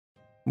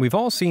We've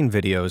all seen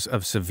videos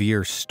of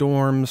severe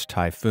storms,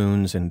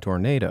 typhoons, and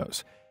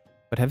tornadoes.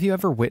 But have you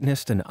ever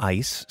witnessed an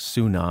ice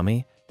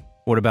tsunami?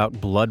 What about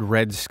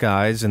blood-red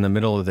skies in the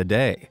middle of the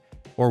day?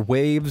 Or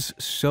waves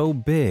so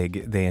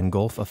big they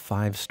engulf a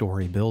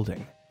 5-story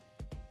building?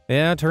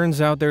 Yeah, turns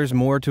out there's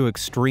more to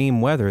extreme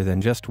weather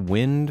than just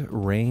wind,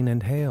 rain,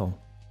 and hail.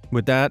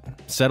 With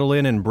that, settle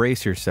in and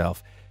brace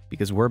yourself,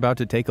 because we're about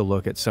to take a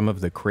look at some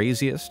of the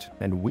craziest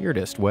and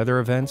weirdest weather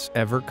events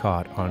ever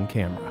caught on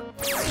camera.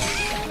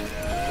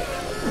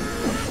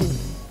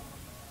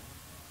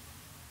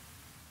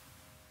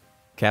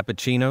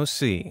 Cappuccino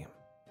Sea.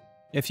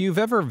 If you've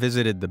ever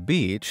visited the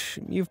beach,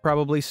 you've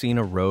probably seen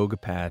a rogue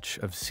patch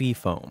of sea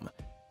foam.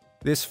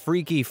 This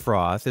freaky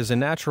froth is a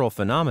natural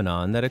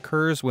phenomenon that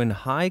occurs when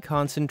high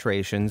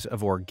concentrations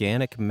of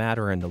organic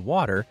matter in the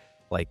water,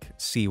 like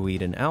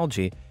seaweed and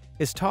algae,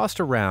 is tossed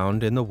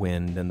around in the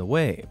wind and the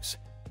waves.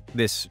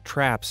 This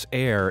traps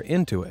air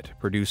into it,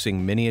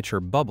 producing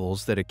miniature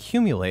bubbles that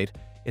accumulate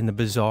in the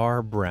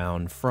bizarre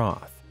brown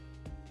froth.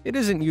 It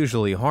isn't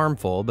usually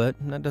harmful, but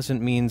that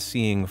doesn't mean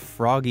seeing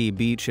Froggy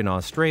Beach in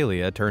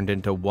Australia turned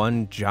into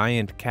one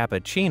giant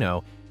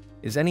cappuccino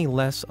is any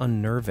less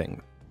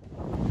unnerving.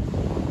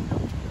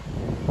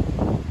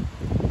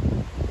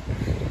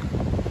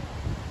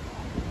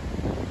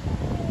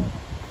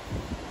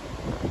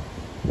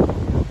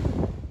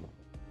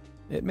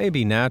 It may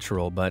be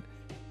natural, but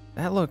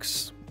that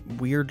looks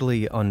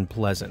weirdly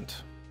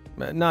unpleasant.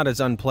 Not as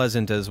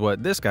unpleasant as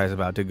what this guy's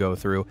about to go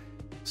through.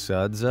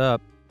 Suds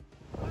up.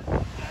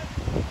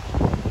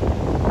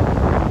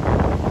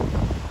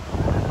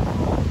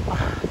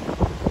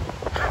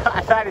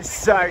 That is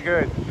so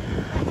good.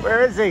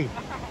 Where is he?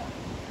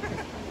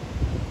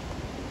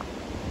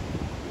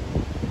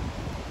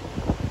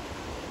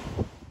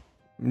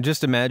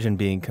 Just imagine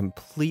being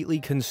completely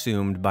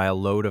consumed by a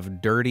load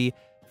of dirty,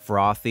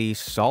 frothy,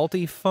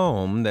 salty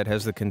foam that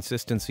has the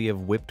consistency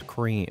of whipped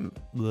cream.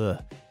 Ugh.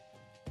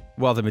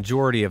 While the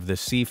majority of the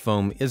sea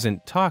foam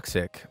isn't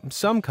toxic,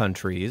 some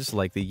countries,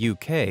 like the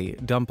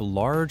UK, dump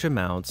large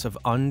amounts of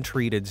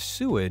untreated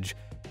sewage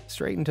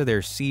straight into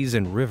their seas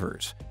and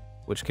rivers,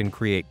 which can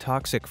create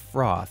toxic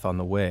froth on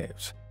the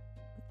waves.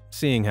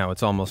 Seeing how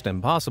it's almost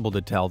impossible to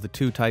tell the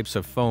two types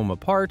of foam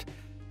apart,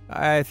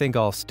 I think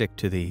I'll stick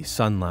to the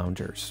sun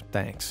loungers,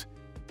 thanks.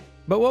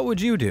 But what would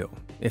you do?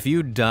 If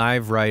you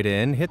dive right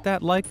in, hit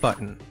that like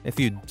button. If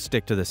you'd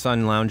stick to the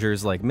sun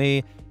loungers like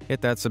me,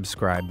 hit that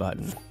subscribe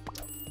button.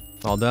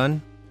 All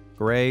done?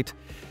 Great.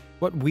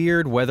 What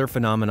weird weather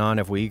phenomenon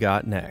have we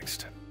got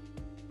next?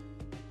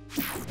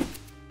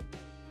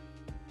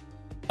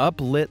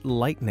 Uplit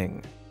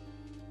lightning.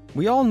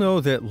 We all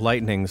know that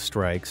lightning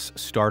strikes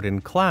start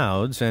in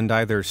clouds and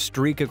either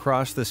streak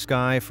across the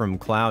sky from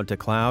cloud to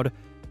cloud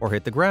or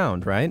hit the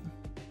ground, right?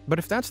 But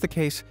if that's the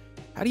case,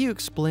 how do you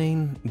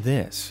explain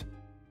this?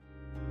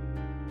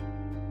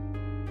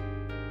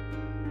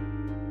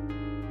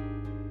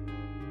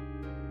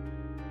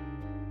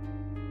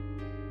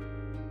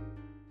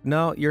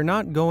 No, you're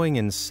not going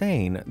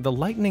insane. The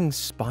lightning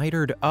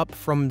spidered up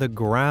from the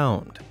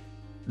ground.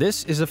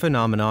 This is a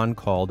phenomenon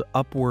called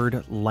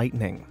upward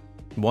lightning,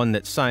 one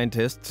that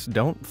scientists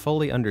don't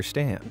fully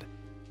understand.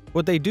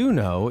 What they do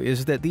know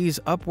is that these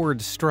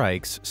upward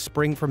strikes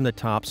spring from the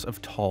tops of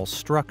tall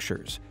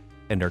structures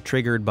and are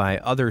triggered by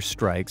other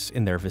strikes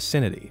in their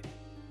vicinity.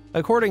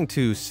 According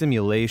to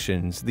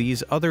simulations,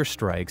 these other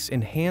strikes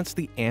enhance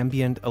the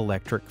ambient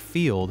electric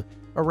field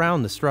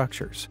around the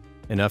structures,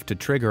 enough to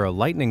trigger a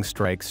lightning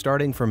strike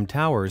starting from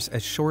towers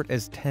as short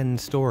as 10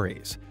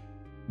 stories.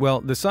 Well,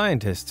 the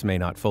scientists may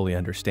not fully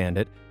understand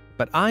it,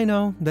 but I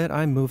know that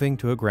I'm moving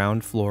to a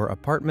ground floor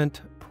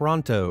apartment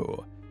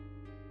pronto.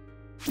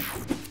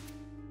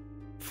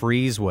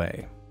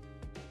 Freezeway.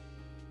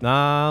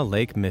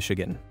 Lake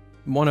Michigan,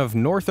 one of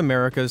North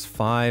America's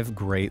 5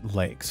 Great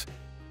Lakes.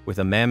 With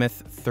a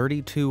mammoth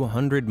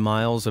 3,200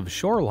 miles of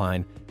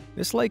shoreline,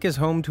 this lake is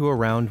home to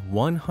around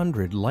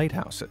 100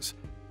 lighthouses.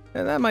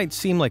 And that might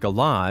seem like a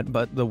lot,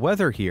 but the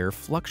weather here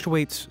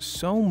fluctuates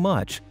so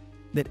much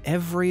that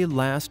every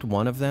last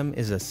one of them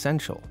is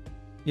essential.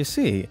 You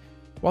see,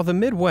 while the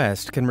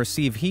Midwest can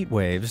receive heat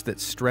waves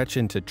that stretch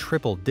into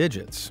triple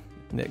digits,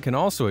 it can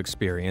also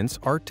experience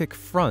Arctic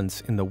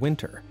fronts in the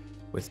winter,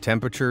 with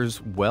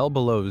temperatures well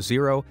below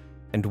zero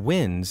and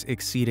winds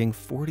exceeding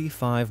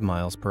 45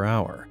 miles per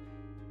hour.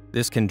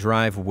 This can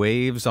drive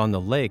waves on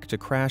the lake to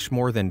crash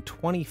more than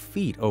 20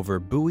 feet over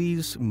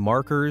buoys,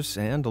 markers,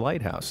 and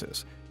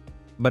lighthouses.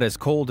 But as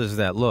cold as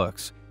that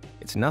looks,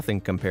 it's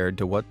nothing compared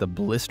to what the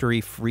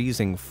blistery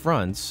freezing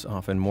fronts,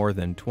 often more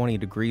than 20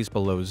 degrees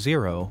below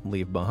zero,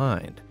 leave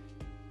behind.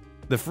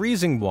 The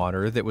freezing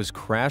water that was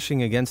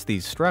crashing against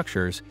these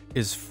structures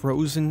is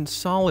frozen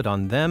solid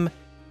on them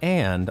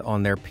and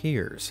on their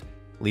piers,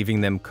 leaving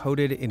them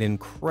coated in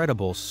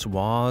incredible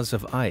swaths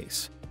of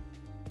ice.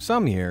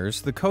 Some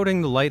years, the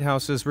coating the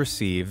lighthouses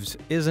receives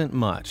isn't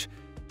much,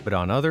 but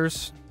on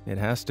others, it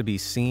has to be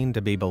seen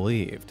to be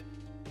believed.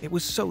 It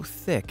was so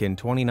thick in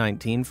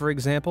 2019, for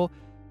example,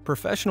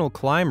 professional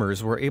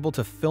climbers were able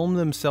to film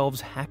themselves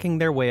hacking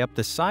their way up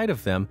the side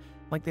of them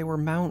like they were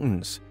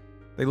mountains.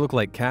 They look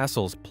like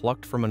castles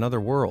plucked from another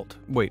world.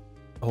 Wait,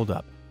 hold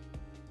up.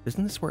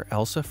 Isn't this where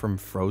Elsa from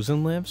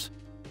Frozen lives?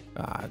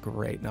 Ah,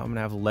 great. Now I'm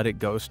gonna have Let It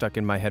Go stuck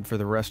in my head for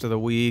the rest of the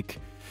week.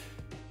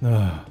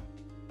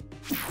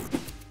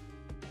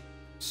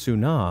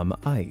 Sunam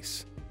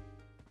Ice.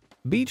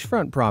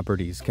 Beachfront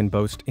properties can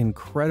boast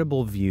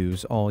incredible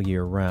views all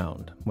year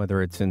round,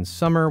 whether it's in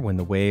summer when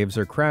the waves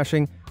are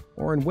crashing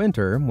or in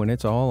winter when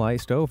it's all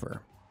iced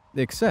over.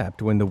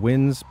 Except when the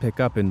winds pick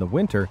up in the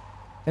winter,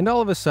 and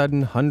all of a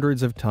sudden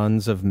hundreds of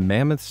tons of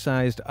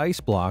mammoth-sized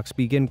ice blocks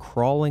begin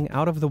crawling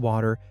out of the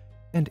water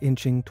and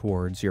inching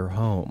towards your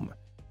home.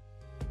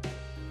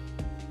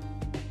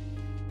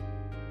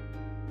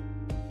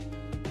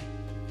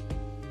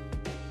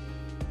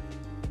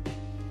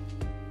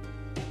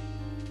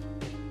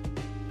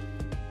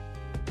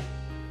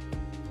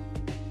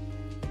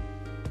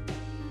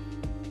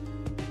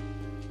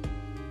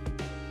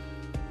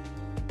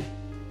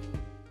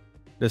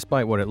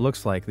 Despite what it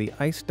looks like, the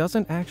ice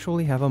doesn't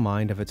actually have a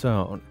mind of its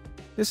own.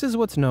 This is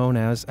what's known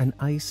as an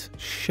ice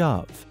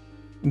shove,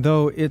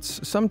 though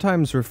it's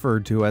sometimes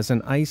referred to as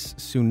an ice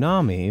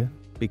tsunami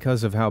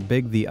because of how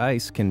big the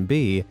ice can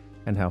be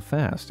and how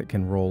fast it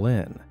can roll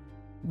in,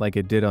 like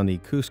it did on the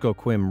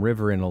Kuskokwim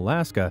River in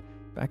Alaska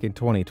back in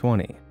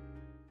 2020.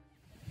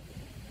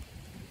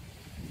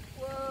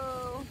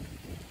 Whoa.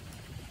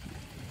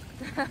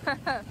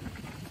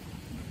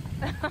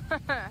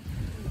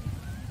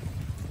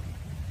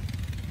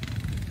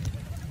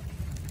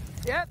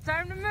 Yep,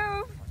 time to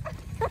move.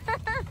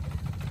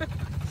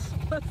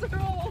 Let's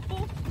roll.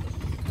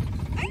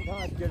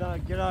 Get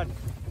on.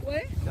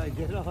 What?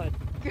 Get on.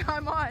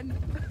 I'm on.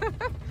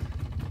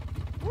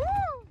 Woo!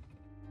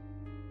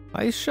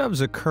 Ice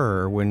shoves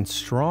occur when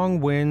strong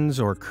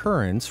winds or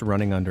currents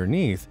running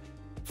underneath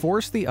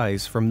force the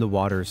ice from the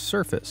water's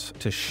surface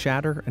to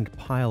shatter and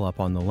pile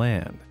up on the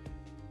land.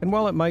 And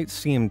while it might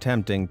seem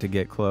tempting to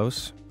get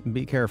close,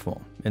 be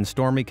careful. In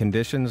stormy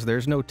conditions,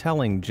 there's no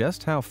telling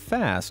just how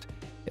fast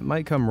it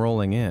might come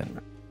rolling in,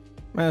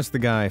 as the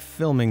guy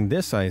filming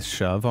this ice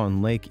shove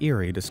on Lake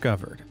Erie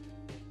discovered.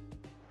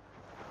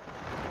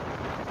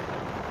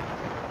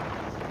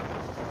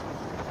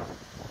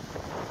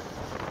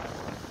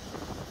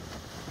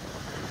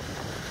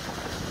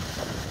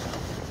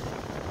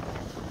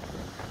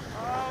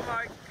 Oh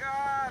my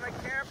God, I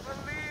can't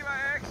believe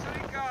I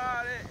actually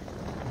got it.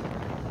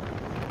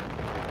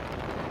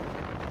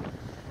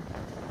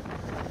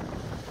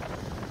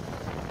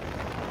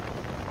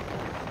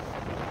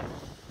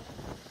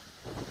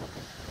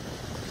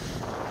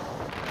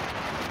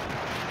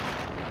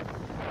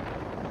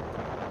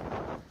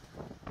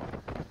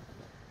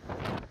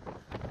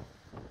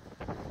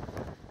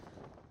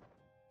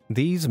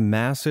 These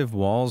massive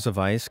walls of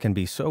ice can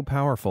be so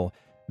powerful,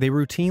 they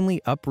routinely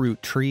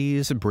uproot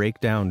trees, break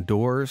down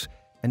doors,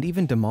 and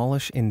even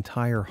demolish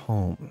entire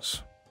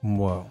homes.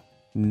 Whoa,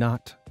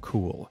 not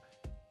cool.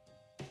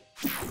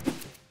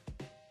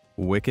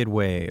 Wicked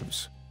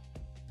waves.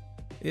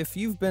 If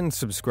you've been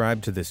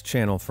subscribed to this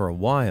channel for a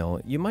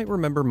while, you might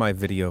remember my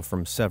video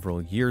from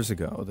several years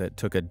ago that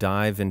took a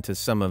dive into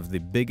some of the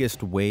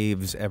biggest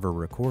waves ever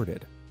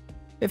recorded.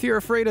 If you're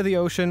afraid of the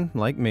ocean,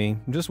 like me,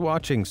 just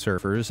watching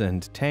surfers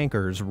and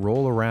tankers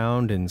roll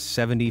around in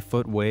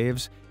 70-foot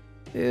waves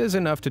is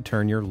enough to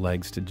turn your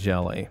legs to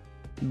jelly.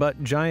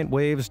 But giant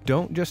waves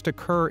don't just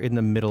occur in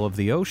the middle of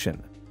the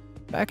ocean.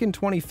 Back in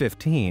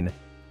 2015,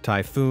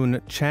 Typhoon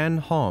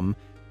Chan-Hom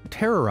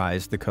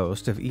terrorized the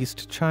coast of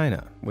East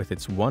China with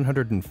its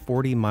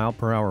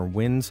 140-mile-per-hour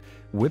winds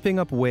whipping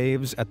up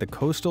waves at the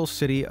coastal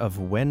city of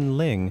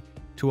Wenling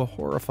to a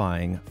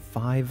horrifying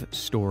 5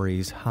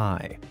 stories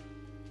high.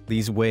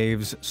 These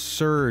waves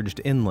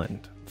surged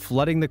inland,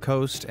 flooding the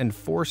coast and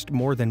forced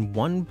more than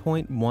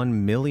 1.1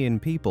 million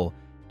people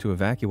to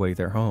evacuate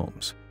their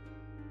homes.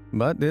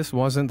 But this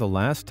wasn't the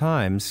last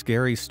time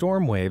scary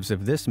storm waves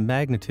of this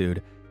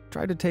magnitude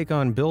tried to take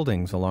on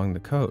buildings along the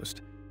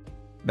coast.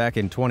 Back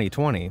in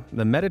 2020,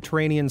 the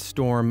Mediterranean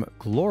storm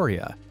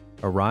Gloria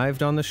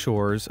arrived on the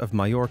shores of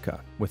Mallorca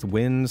with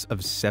winds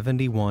of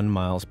 71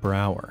 miles per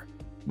hour.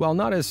 While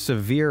not as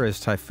severe as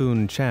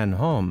Typhoon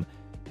Chan-Hom,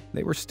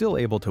 they were still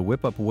able to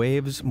whip up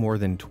waves more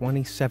than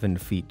 27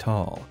 feet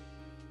tall.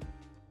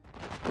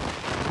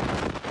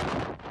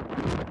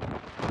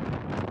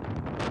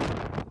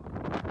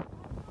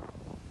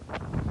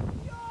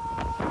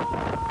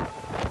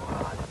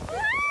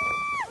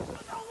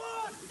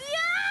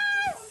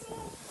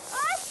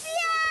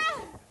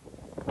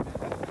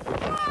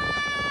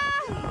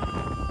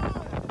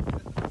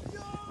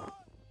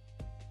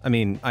 I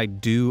mean, I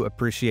do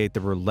appreciate the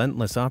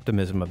relentless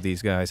optimism of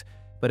these guys,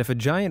 but if a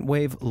giant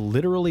wave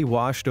literally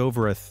washed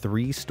over a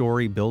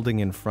 3-story building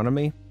in front of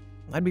me,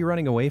 I'd be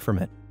running away from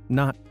it,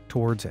 not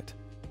towards it.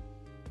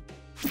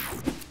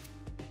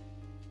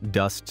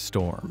 Dust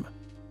storm.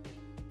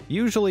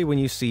 Usually when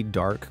you see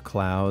dark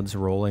clouds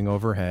rolling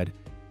overhead,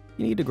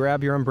 you need to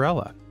grab your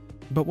umbrella.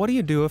 But what do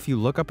you do if you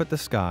look up at the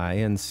sky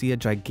and see a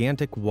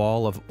gigantic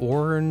wall of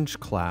orange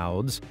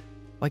clouds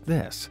like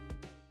this?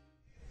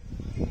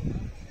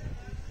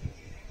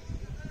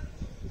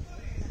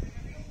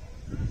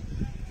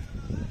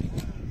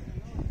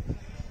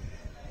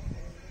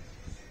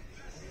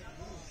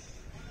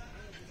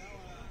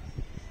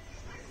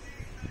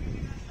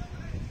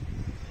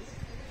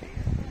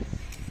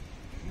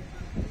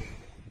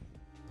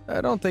 I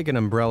don't think an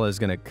umbrella is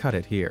going to cut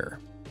it here.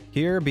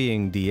 Here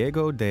being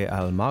Diego de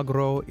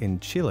Almagro in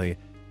Chile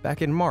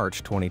back in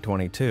March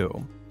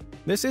 2022.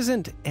 This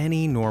isn't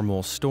any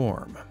normal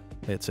storm.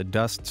 It's a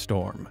dust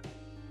storm.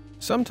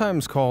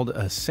 Sometimes called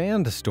a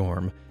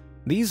sandstorm,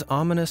 these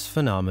ominous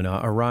phenomena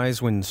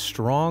arise when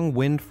strong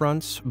wind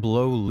fronts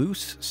blow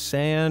loose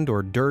sand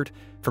or dirt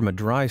from a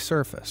dry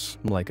surface,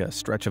 like a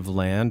stretch of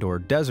land or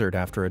desert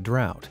after a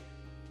drought.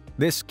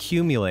 This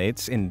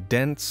accumulates in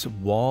dense,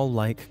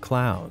 wall-like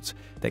clouds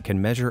that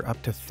can measure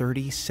up to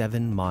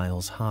 37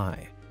 miles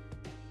high.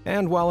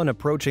 And while an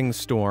approaching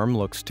storm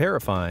looks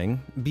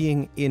terrifying,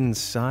 being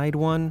inside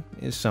one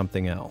is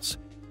something else.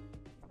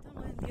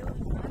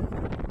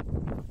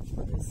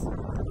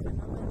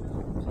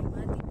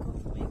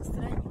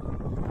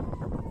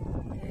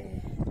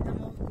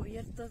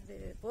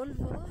 De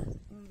polvo,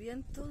 un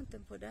viento, un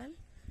temporal,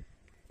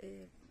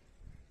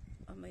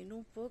 amainó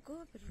un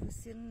poco, pero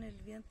recién el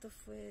viento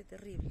fue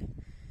terrible.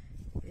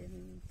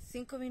 En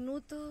 5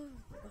 minutos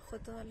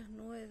bajó todas las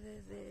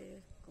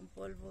nubes con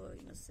polvo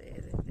y no sé,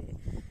 desde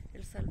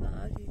El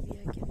Salvador y hoy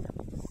día aquí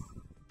andamos.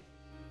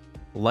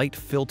 Light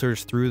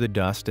filters through the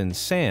dust and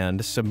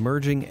sand,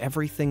 submerging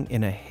everything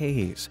in a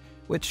haze,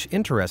 which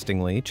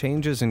interestingly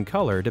changes in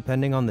color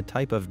depending on the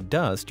type of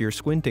dust you're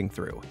squinting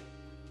through.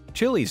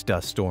 Chile's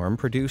dust storm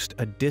produced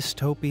a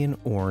dystopian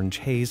orange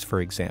haze,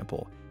 for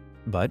example.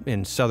 But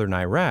in southern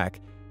Iraq,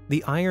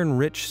 the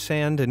iron-rich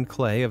sand and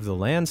clay of the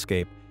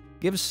landscape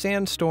gives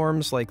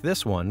sandstorms like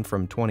this one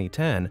from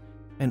 2010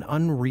 an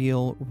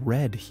unreal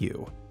red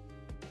hue.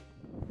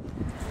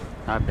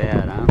 Not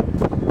bad, huh?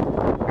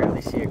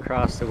 Barely see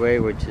across the way,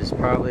 which is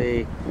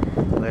probably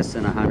less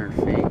than 100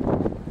 feet.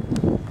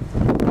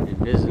 And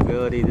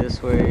visibility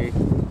this way,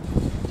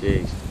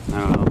 geez,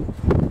 I don't know,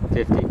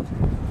 50.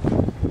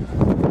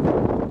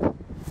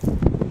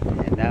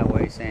 That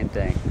way, same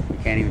thing. You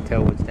can't even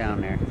tell what's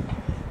down there.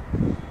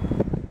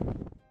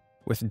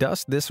 With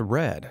dust this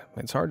red,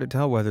 it's hard to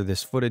tell whether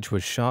this footage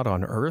was shot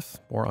on Earth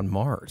or on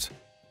Mars.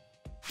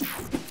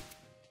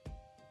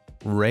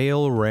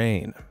 Rail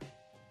rain.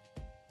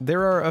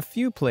 There are a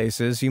few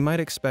places you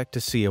might expect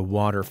to see a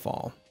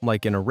waterfall,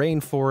 like in a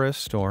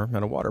rainforest or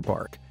at a water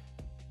park.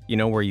 You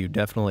know where you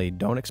definitely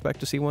don't expect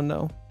to see one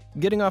though?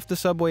 Getting off the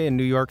subway in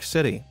New York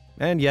City.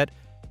 And yet,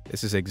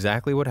 this is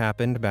exactly what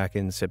happened back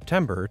in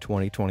September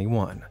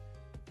 2021.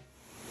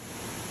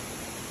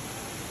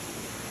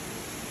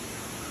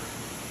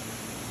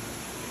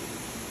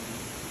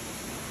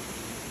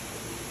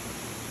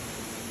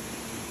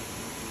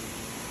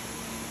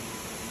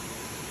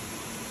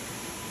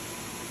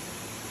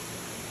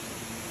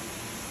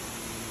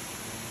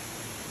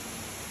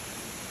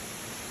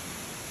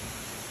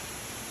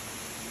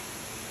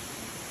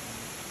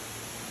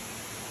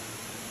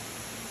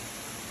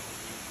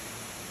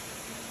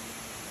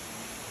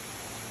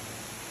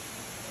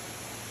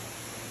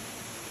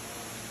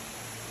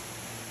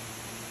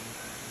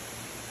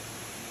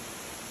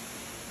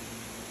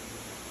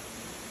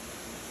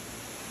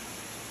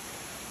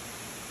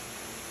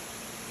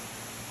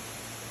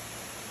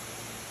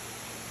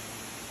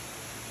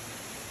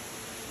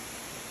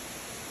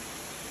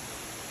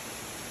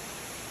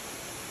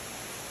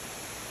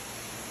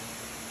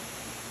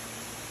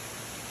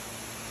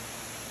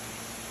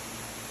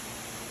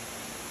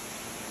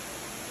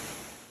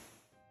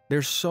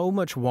 There's so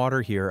much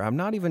water here, I'm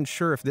not even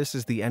sure if this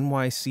is the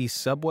NYC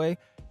subway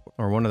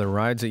or one of the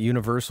rides at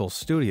Universal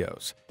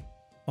Studios.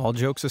 All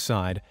jokes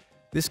aside,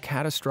 this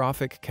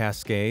catastrophic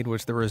cascade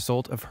was the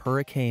result of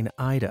Hurricane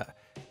Ida,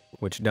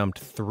 which dumped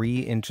 3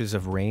 inches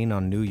of rain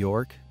on New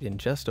York in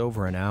just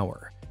over an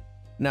hour.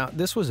 Now,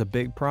 this was a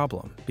big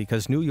problem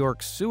because New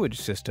York's sewage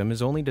system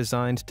is only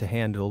designed to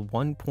handle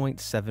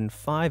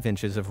 1.75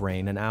 inches of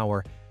rain an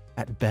hour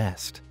at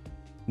best.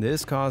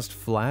 This caused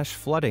flash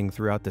flooding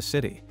throughout the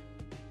city.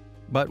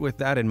 But with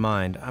that in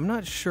mind, I'm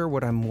not sure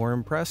what I'm more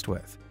impressed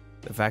with.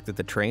 The fact that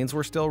the trains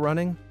were still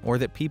running, or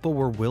that people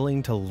were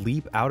willing to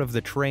leap out of the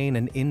train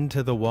and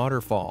into the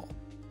waterfall.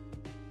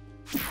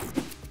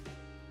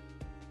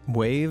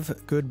 Wave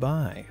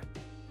goodbye.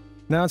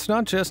 Now, it's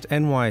not just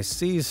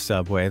NYC's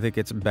subway that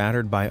gets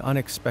battered by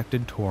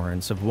unexpected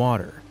torrents of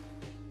water.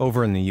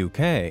 Over in the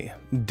UK,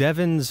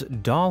 Devon's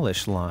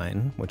Dawlish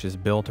line, which is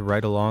built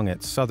right along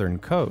its southern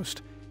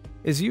coast,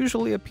 is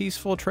usually a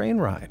peaceful train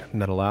ride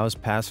that allows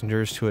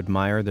passengers to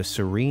admire the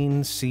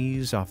serene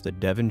seas off the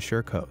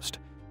Devonshire coast.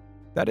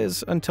 That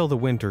is, until the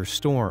winter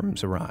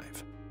storms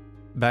arrive.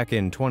 Back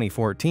in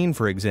 2014,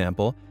 for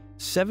example,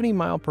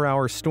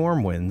 70-mile-per-hour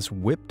storm winds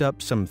whipped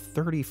up some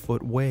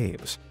 30-foot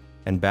waves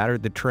and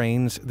battered the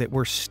trains that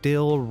were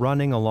still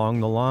running along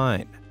the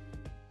line.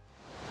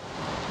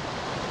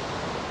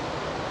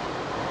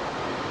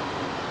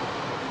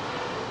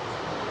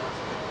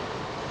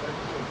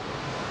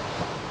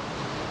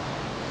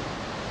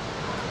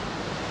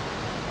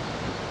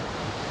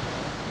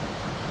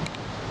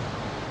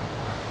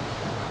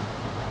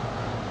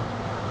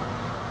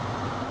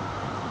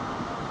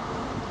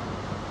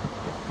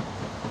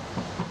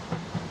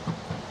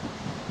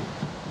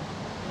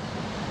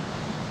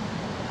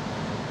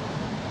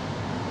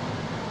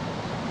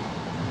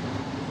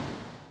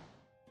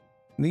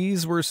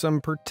 These were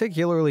some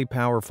particularly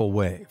powerful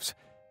waves,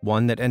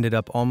 one that ended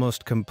up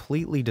almost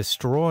completely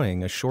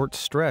destroying a short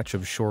stretch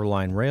of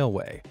shoreline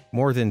railway.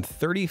 More than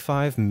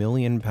 35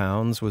 million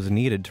pounds was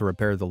needed to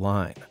repair the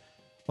line,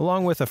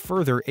 along with a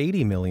further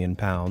 80 million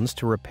pounds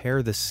to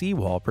repair the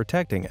seawall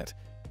protecting it.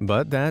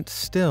 But that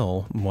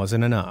still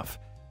wasn't enough.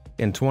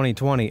 In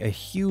 2020, a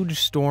huge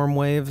storm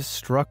wave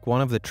struck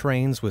one of the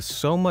trains with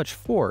so much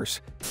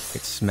force,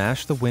 it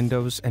smashed the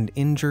windows and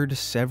injured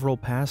several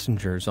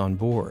passengers on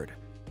board.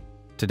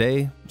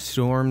 Today,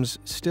 storms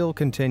still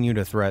continue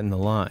to threaten the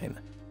line,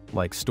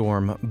 like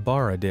Storm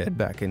Bara did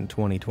back in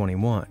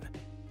 2021,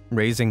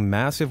 raising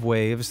massive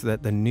waves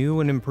that the new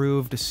and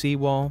improved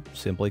seawall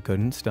simply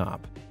couldn't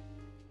stop.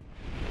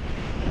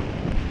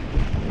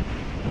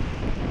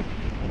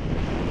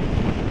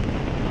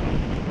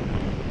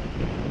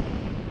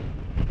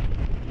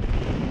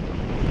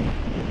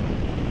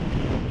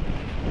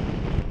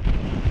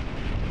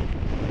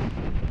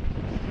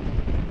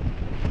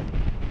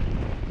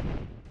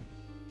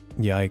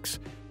 Yikes.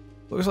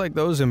 Looks like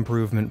those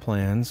improvement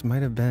plans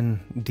might have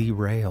been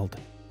derailed.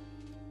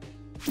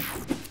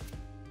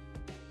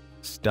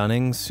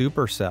 Stunning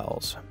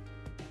supercells.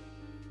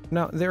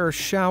 Now, there are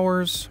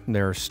showers,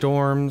 there are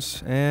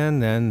storms,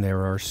 and then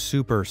there are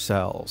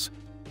supercells.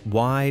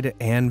 Wide,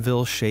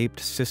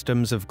 anvil-shaped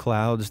systems of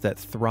clouds that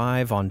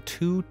thrive on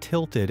two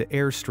tilted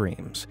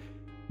airstreams,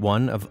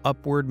 one of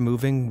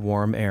upward-moving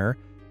warm air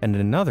and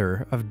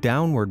another of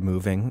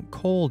downward-moving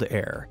cold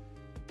air.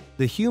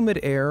 The humid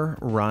air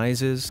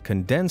rises,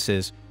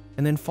 condenses,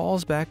 and then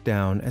falls back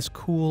down as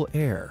cool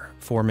air,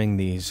 forming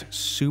these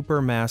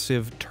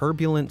supermassive,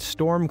 turbulent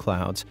storm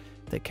clouds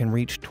that can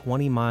reach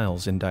 20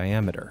 miles in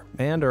diameter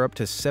and are up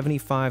to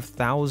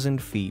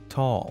 75,000 feet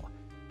tall.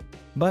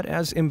 But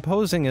as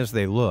imposing as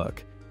they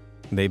look,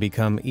 they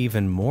become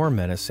even more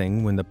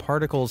menacing when the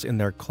particles in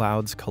their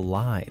clouds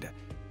collide,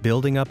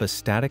 building up a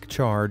static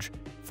charge,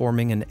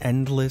 forming an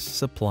endless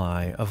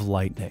supply of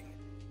lightning.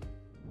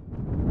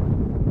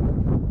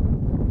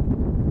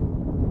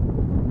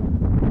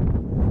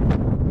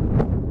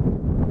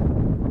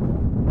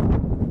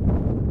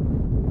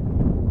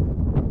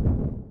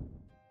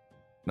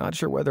 Not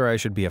sure whether I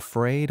should be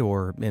afraid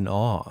or in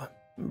awe.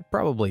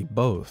 Probably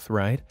both,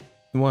 right?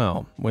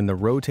 Well, when the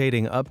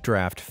rotating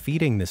updraft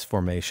feeding this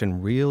formation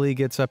really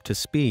gets up to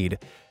speed,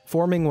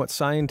 forming what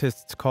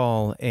scientists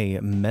call a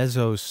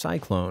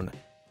mesocyclone,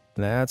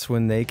 that's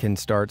when they can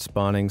start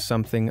spawning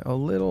something a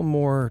little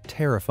more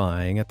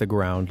terrifying at the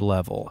ground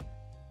level.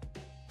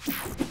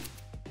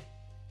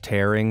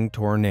 Tearing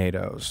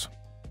tornadoes.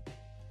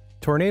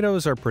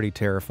 Tornadoes are pretty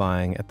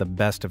terrifying at the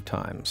best of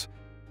times.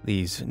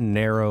 These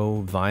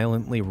narrow,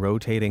 violently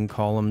rotating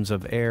columns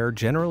of air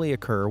generally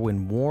occur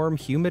when warm,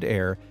 humid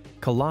air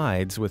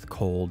collides with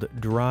cold,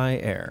 dry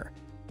air.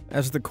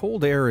 As the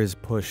cold air is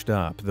pushed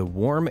up, the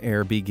warm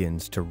air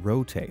begins to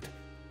rotate,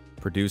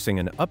 producing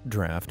an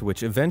updraft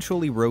which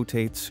eventually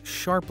rotates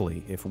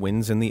sharply if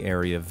winds in the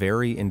area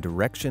vary in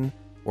direction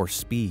or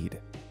speed.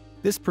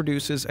 This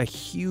produces a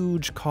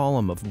huge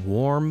column of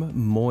warm,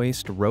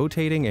 moist,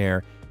 rotating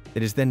air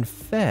that is then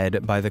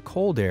fed by the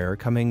cold air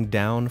coming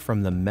down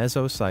from the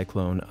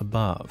mesocyclone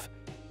above.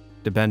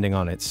 Depending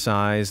on its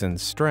size and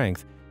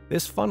strength,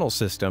 this funnel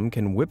system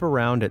can whip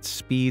around at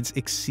speeds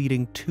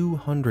exceeding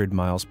 200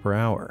 miles per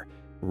hour,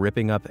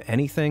 ripping up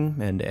anything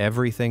and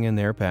everything in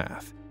their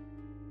path.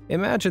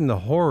 Imagine the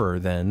horror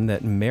then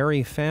that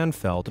Mary Fan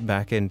felt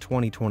back in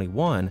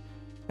 2021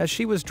 as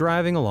she was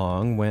driving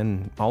along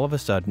when, all of a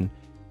sudden,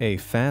 a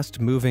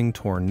fast-moving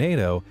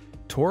tornado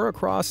tore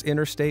across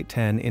Interstate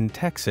 10 in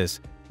Texas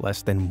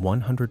less than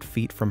 100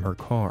 feet from her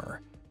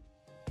car.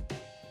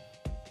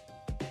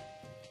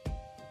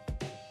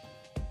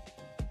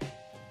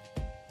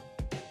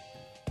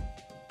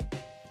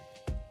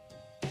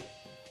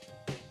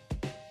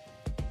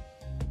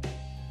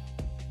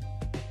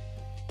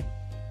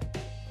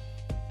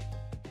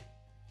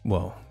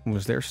 Whoa,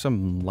 was there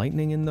some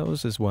lightning in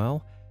those as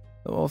well?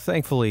 Well,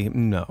 thankfully,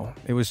 no.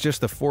 It was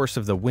just the force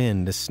of the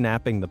wind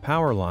snapping the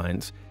power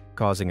lines,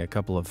 causing a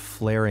couple of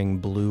flaring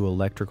blue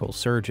electrical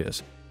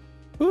surges.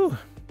 Whew,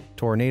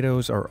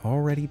 tornadoes are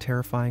already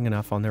terrifying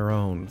enough on their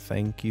own,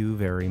 thank you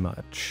very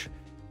much.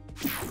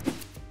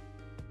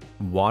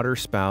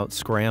 Waterspout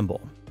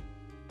scramble.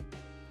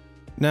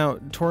 Now,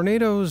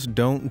 tornadoes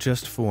don't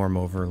just form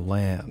over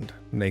land,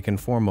 they can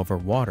form over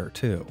water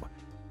too.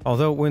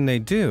 Although when they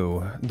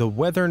do, the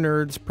weather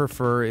nerds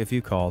prefer if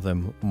you call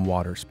them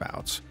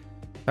waterspouts.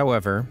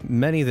 However,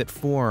 many that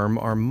form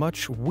are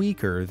much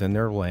weaker than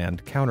their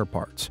land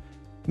counterparts,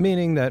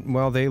 meaning that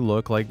while they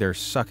look like they're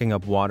sucking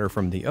up water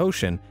from the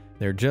ocean,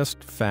 they're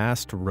just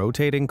fast,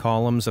 rotating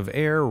columns of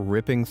air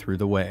ripping through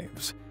the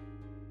waves.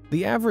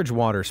 The average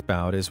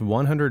waterspout is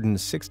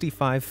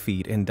 165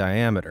 feet in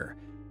diameter,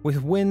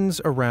 with winds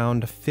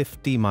around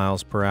 50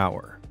 miles per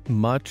hour,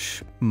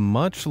 much,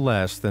 much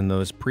less than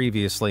those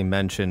previously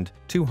mentioned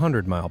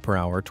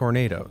 200-mile-per-hour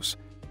tornadoes.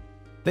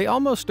 They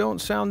almost don't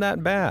sound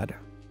that bad.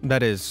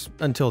 That is,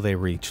 until they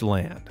reach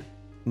land,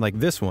 like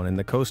this one in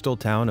the coastal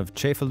town of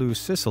Cefalù,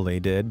 Sicily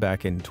did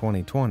back in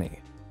 2020.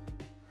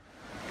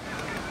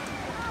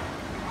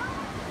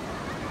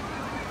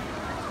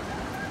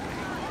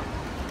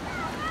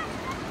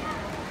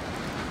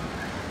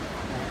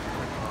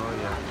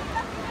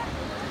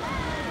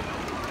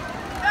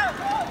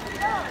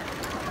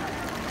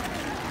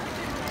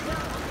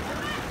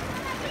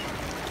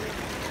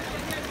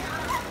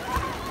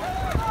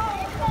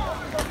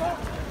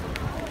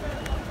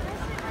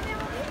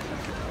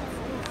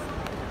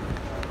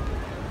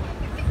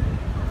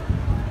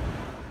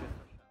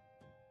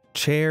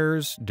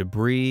 Chairs,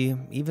 debris,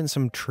 even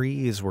some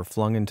trees were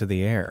flung into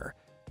the air.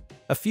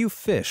 A few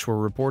fish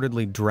were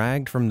reportedly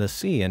dragged from the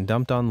sea and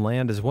dumped on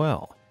land as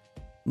well.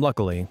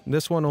 Luckily,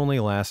 this one only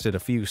lasted a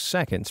few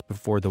seconds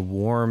before the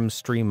warm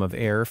stream of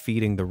air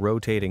feeding the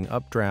rotating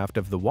updraft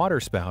of the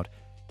waterspout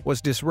was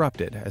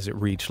disrupted as it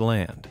reached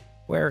land,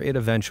 where it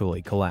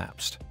eventually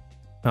collapsed.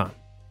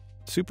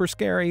 Super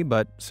scary,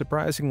 but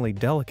surprisingly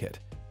delicate.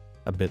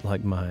 A bit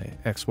like my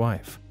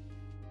ex-wife.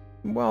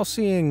 While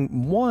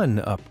seeing one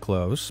up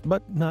close,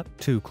 but not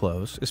too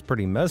close, is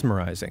pretty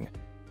mesmerizing,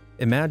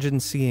 imagine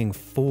seeing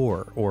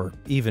 4 or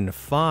even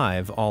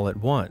 5 all at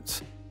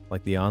once,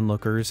 like the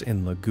onlookers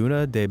in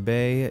Laguna de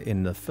Bay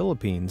in the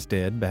Philippines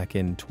did back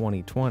in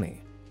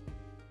 2020.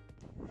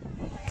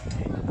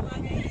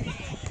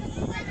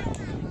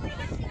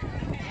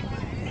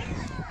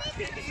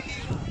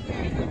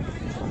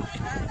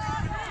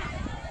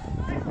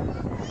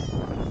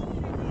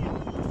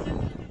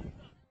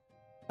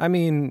 I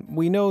mean,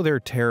 we know they're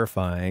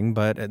terrifying,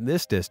 but at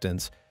this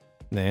distance,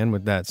 and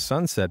with that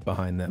sunset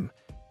behind them,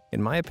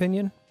 in my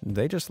opinion,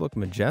 they just look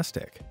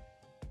majestic.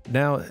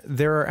 Now,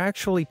 there are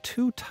actually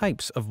 2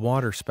 types of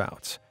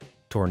waterspouts,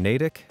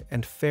 tornadic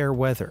and fair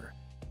weather.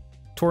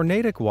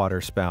 Tornadic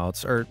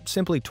waterspouts are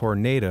simply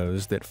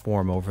tornadoes that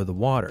form over the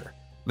water.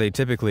 They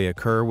typically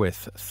occur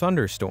with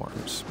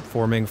thunderstorms,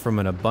 forming from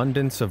an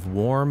abundance of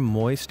warm,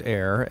 moist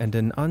air and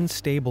an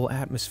unstable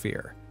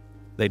atmosphere.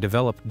 They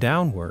develop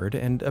downward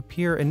and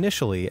appear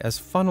initially as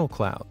funnel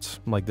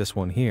clouds, like this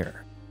one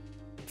here.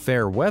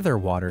 Fair weather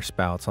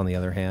waterspouts, on the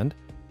other hand,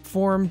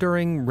 form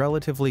during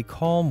relatively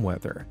calm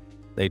weather.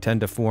 They tend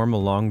to form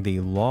along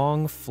the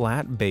long,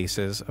 flat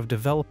bases of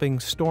developing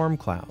storm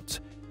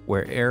clouds,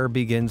 where air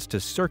begins to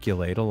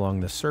circulate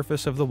along the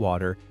surface of the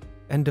water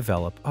and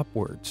develop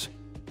upwards,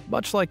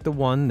 much like the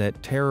one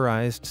that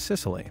terrorized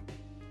Sicily.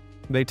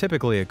 They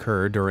typically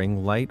occur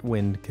during light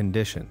wind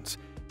conditions,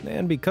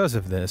 and because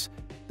of this,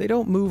 they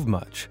don't move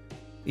much.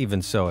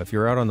 Even so, if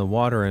you're out on the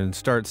water and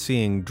start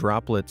seeing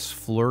droplets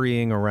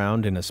flurrying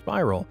around in a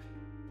spiral,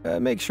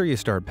 make sure you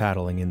start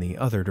paddling in the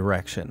other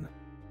direction.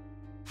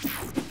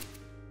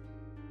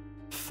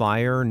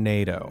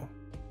 Fire-nado.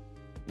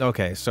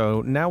 Okay,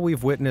 so now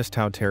we've witnessed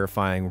how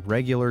terrifying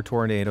regular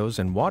tornadoes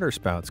and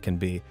waterspouts can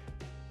be,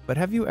 but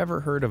have you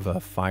ever heard of a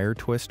fire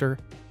twister?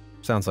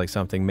 Sounds like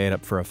something made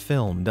up for a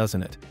film,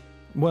 doesn't it?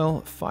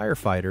 Well,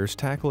 firefighters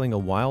tackling a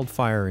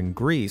wildfire in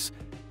Greece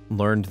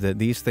learned that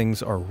these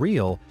things are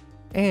real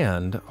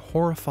and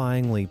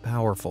horrifyingly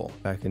powerful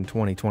back in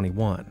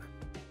 2021.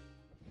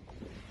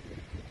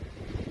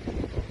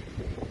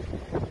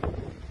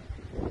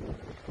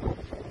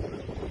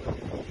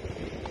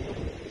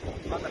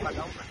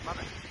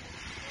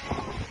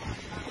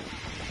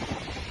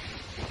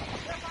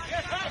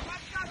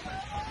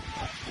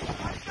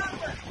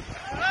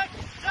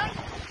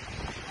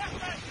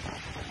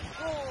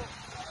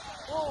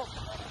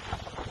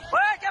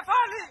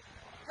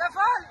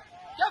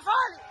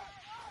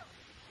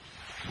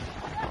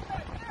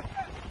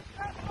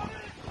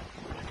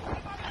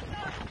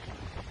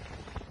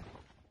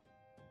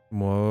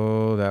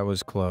 Whoa, that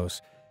was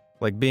close.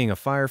 Like being a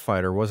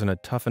firefighter wasn't a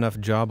tough enough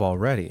job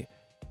already.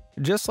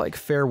 Just like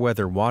fair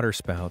weather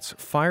waterspouts,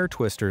 fire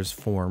twisters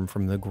form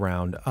from the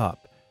ground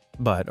up,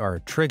 but are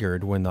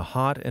triggered when the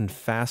hot and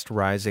fast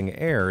rising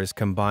air is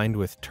combined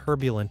with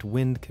turbulent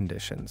wind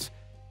conditions.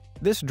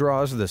 This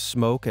draws the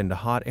smoke and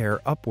hot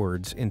air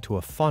upwards into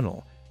a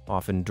funnel,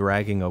 often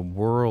dragging a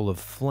whirl of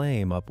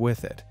flame up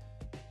with it.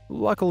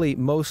 Luckily,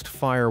 most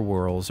fire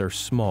whirls are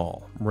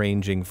small,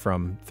 ranging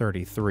from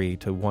 33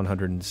 to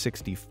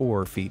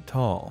 164 feet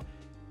tall.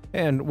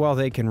 And while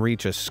they can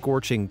reach a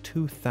scorching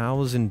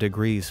 2,000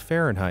 degrees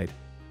Fahrenheit,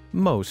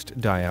 most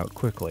die out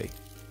quickly.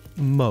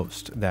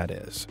 Most, that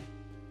is.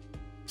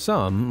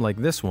 Some, like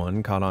this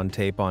one caught on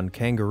tape on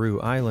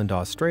Kangaroo Island,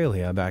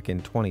 Australia back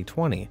in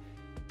 2020,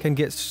 can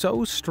get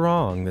so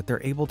strong that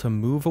they're able to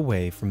move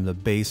away from the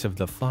base of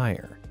the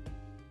fire.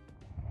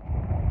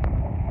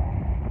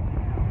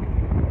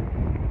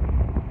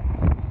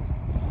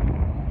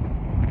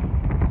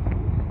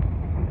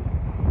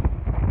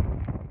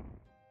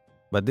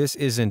 But this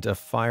isn't a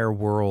fire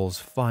whirl's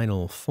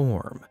final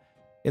form.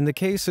 In the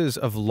cases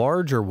of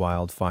larger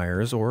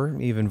wildfires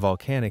or even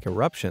volcanic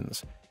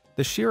eruptions,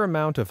 the sheer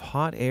amount of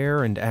hot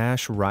air and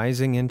ash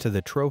rising into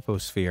the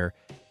troposphere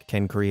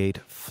can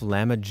create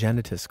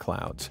flammagenitus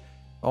clouds,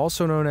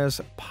 also known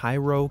as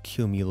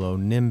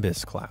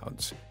pyrocumulonimbus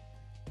clouds.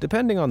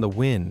 Depending on the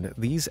wind,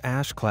 these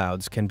ash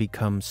clouds can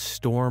become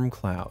storm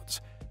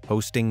clouds,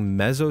 hosting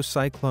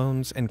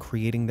mesocyclones and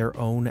creating their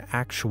own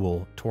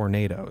actual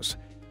tornadoes,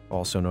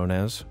 also known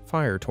as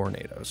fire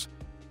tornadoes.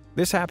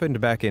 This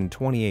happened back in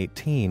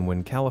 2018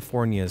 when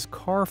California's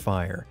Carr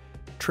Fire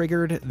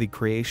triggered the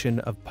creation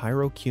of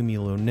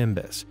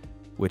pyrocumulonimbus,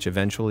 which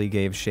eventually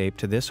gave shape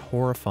to this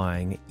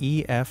horrifying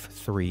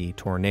EF3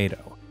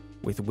 tornado,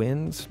 with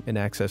winds in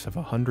excess of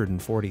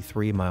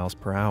 143 miles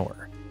per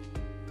hour.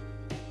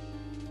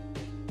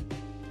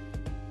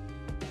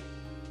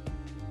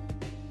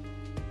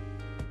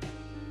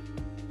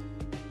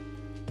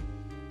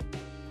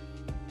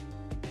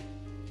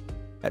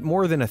 At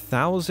more than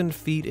 1,000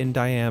 feet in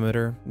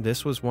diameter,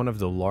 this was one of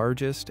the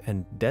largest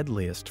and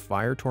deadliest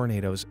fire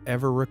tornadoes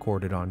ever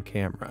recorded on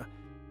camera.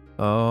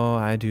 Oh,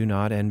 I do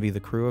not envy the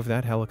crew of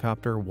that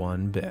helicopter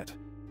one bit.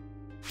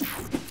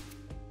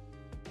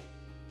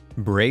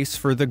 Brace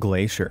for the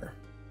glacier.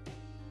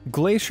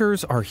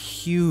 Glaciers are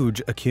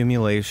huge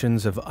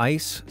accumulations of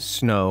ice,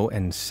 snow,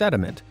 and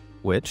sediment,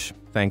 which,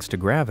 thanks to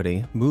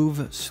gravity,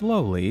 move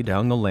slowly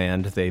down the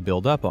land they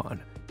build up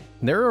on.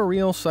 They're a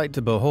real sight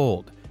to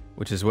behold,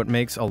 which is what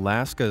makes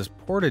Alaska's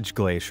Portage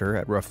Glacier,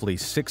 at roughly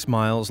 6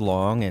 miles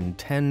long and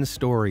 10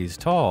 stories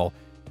tall,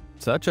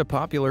 such a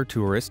popular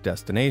tourist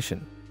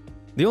destination.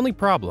 The only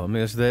problem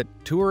is that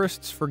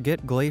tourists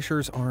forget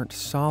glaciers aren't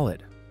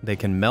solid. They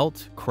can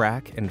melt,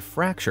 crack, and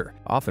fracture,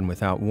 often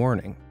without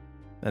warning.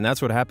 And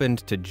that's what happened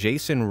to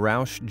Jason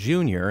Rausch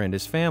Jr. and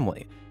his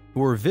family,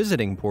 who were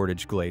visiting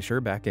Portage Glacier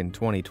back in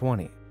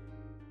 2020.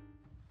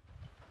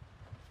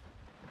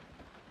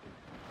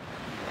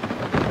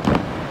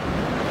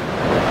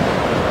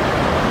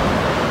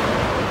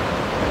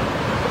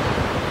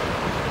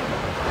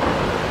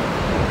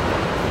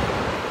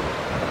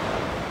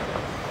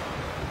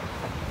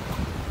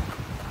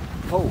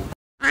 Oh.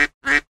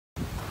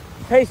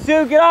 Hey,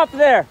 Sue, get off of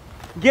there.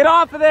 Get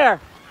off of there.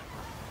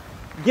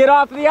 Get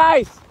off of the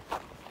ice.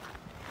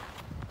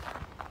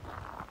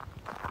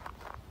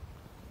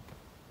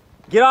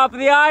 Get off of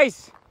the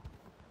ice.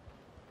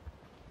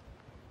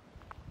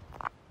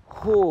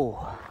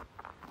 Oh.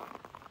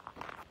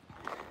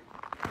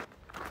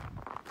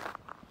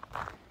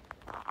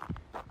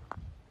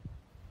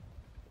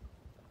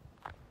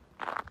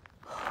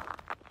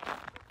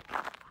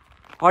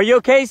 Are you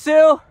okay,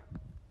 Sue?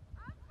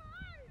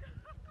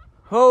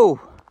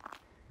 Oh.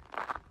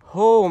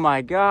 Oh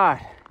my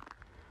God.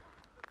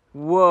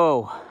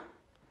 Whoa.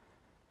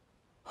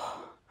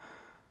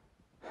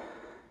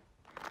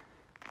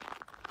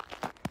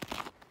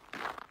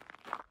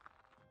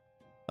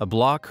 A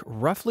block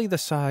roughly the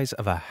size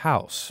of a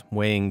house,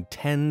 weighing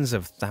tens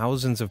of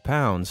thousands of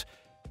pounds,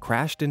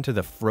 crashed into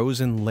the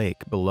frozen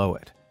lake below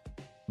it.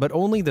 But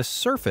only the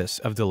surface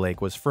of the lake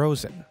was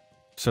frozen.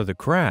 So the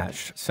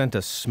crash sent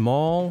a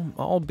small,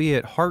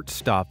 albeit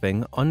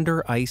heart-stopping,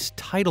 under-ice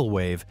tidal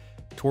wave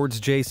towards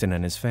Jason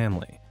and his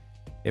family.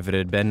 If it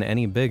had been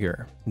any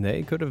bigger,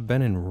 they could have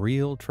been in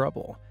real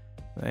trouble.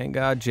 Thank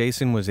God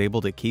Jason was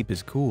able to keep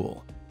his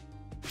cool.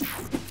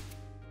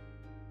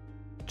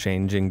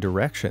 Changing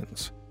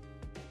directions.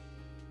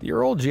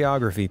 Your old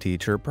geography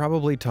teacher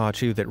probably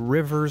taught you that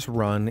rivers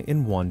run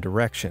in one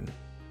direction,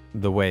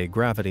 the way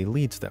gravity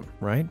leads them,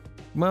 right?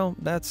 Well,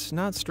 that's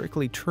not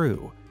strictly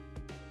true.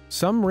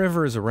 Some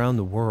rivers around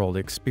the world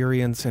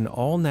experience an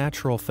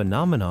all-natural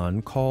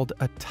phenomenon called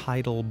a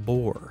tidal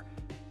bore,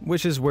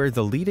 which is where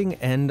the leading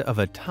end of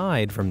a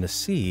tide from the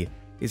sea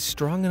is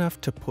strong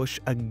enough to push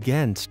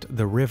against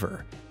the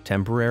river,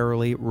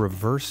 temporarily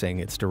reversing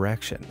its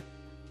direction.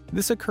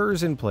 This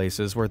occurs in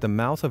places where the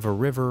mouth of a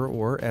river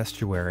or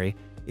estuary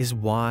is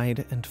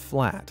wide and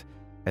flat,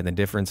 and the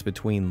difference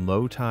between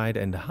low tide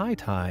and high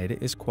tide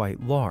is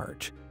quite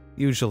large,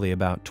 usually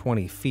about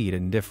 20 feet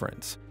in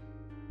difference.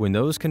 When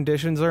those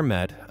conditions are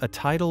met, a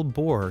tidal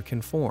bore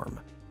can form,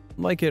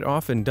 like it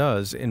often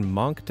does in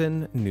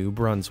Moncton, New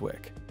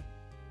Brunswick.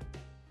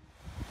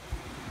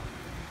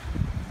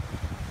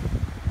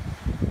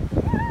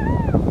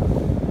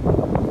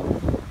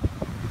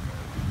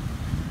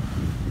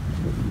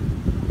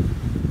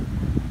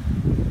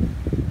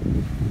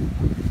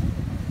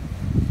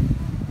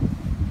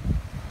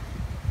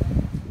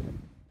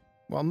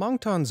 While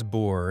Moncton's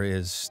bore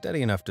is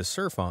steady enough to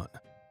surf on,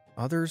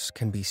 others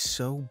can be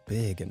so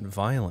big and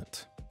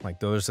violent, like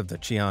those of the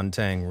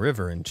Qiantang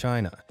River in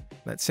China,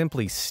 that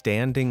simply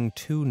standing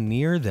too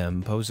near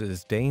them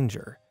poses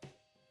danger.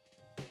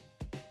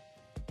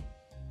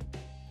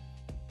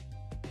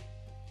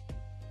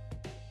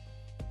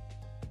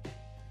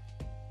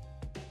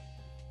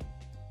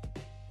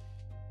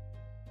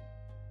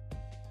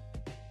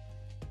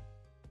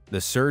 The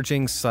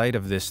surging sight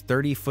of this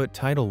 30-foot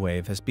tidal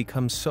wave has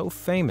become so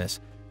famous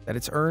that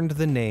it's earned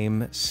the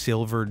name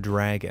Silver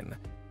Dragon,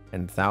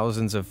 and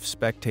thousands of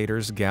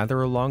spectators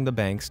gather along the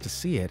banks to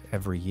see it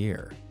every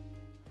year.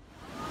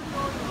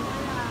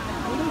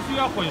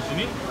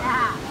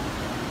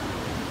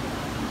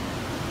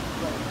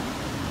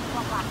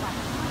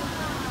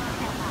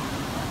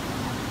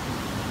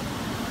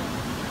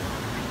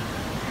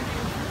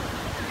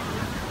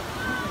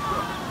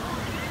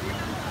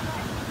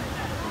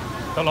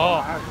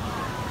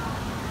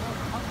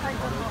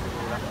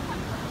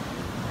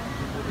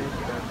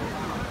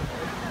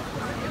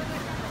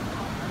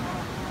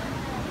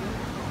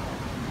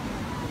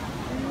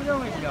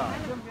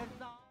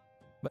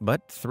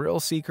 But thrill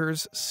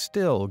seekers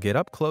still get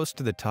up close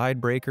to the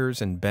tide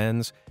breakers and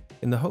bends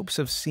in the hopes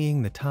of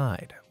seeing the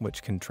tide,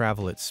 which can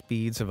travel at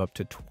speeds of up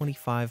to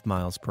 25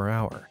 miles per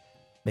hour,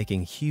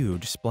 making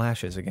huge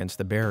splashes against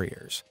the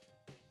barriers.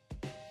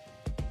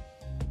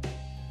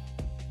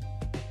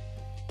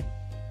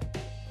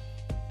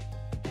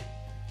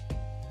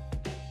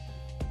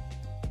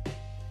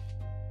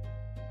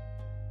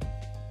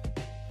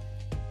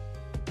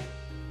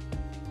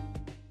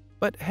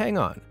 But hang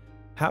on,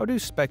 how do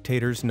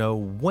spectators know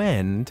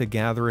when to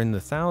gather in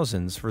the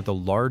thousands for the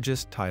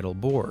largest tidal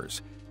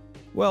bores?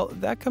 Well,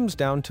 that comes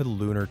down to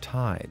lunar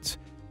tides.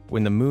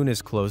 When the moon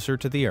is closer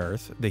to the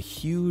Earth, the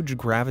huge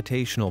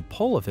gravitational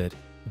pull of it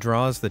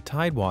draws the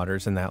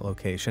tidewaters in that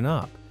location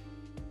up.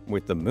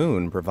 With the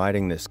moon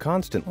providing this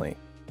constantly,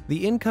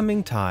 the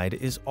incoming tide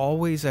is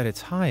always at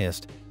its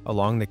highest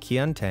along the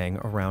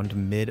Qiantang around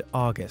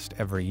mid-August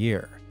every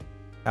year.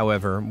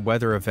 However,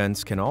 weather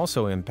events can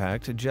also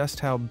impact just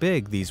how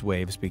big these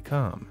waves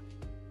become.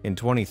 In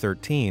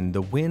 2013,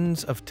 the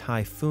winds of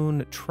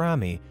Typhoon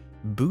Trami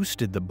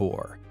boosted the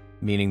bore,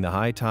 meaning the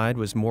high tide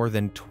was more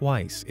than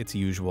twice its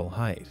usual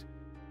height.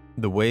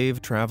 The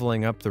wave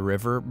traveling up the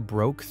river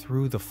broke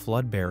through the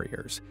flood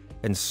barriers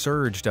and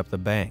surged up the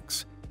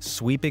banks,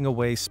 sweeping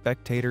away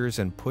spectators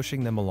and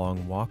pushing them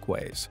along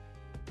walkways.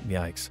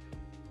 Yikes.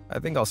 I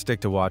think I'll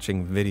stick to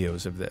watching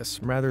videos of this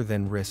rather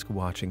than risk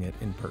watching it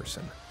in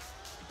person.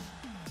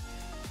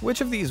 Which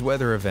of these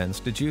weather events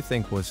did you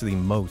think was the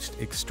most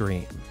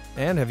extreme?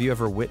 And have you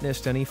ever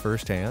witnessed any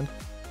firsthand?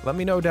 Let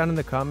me know down in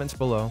the comments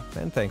below,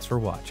 and thanks for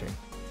watching.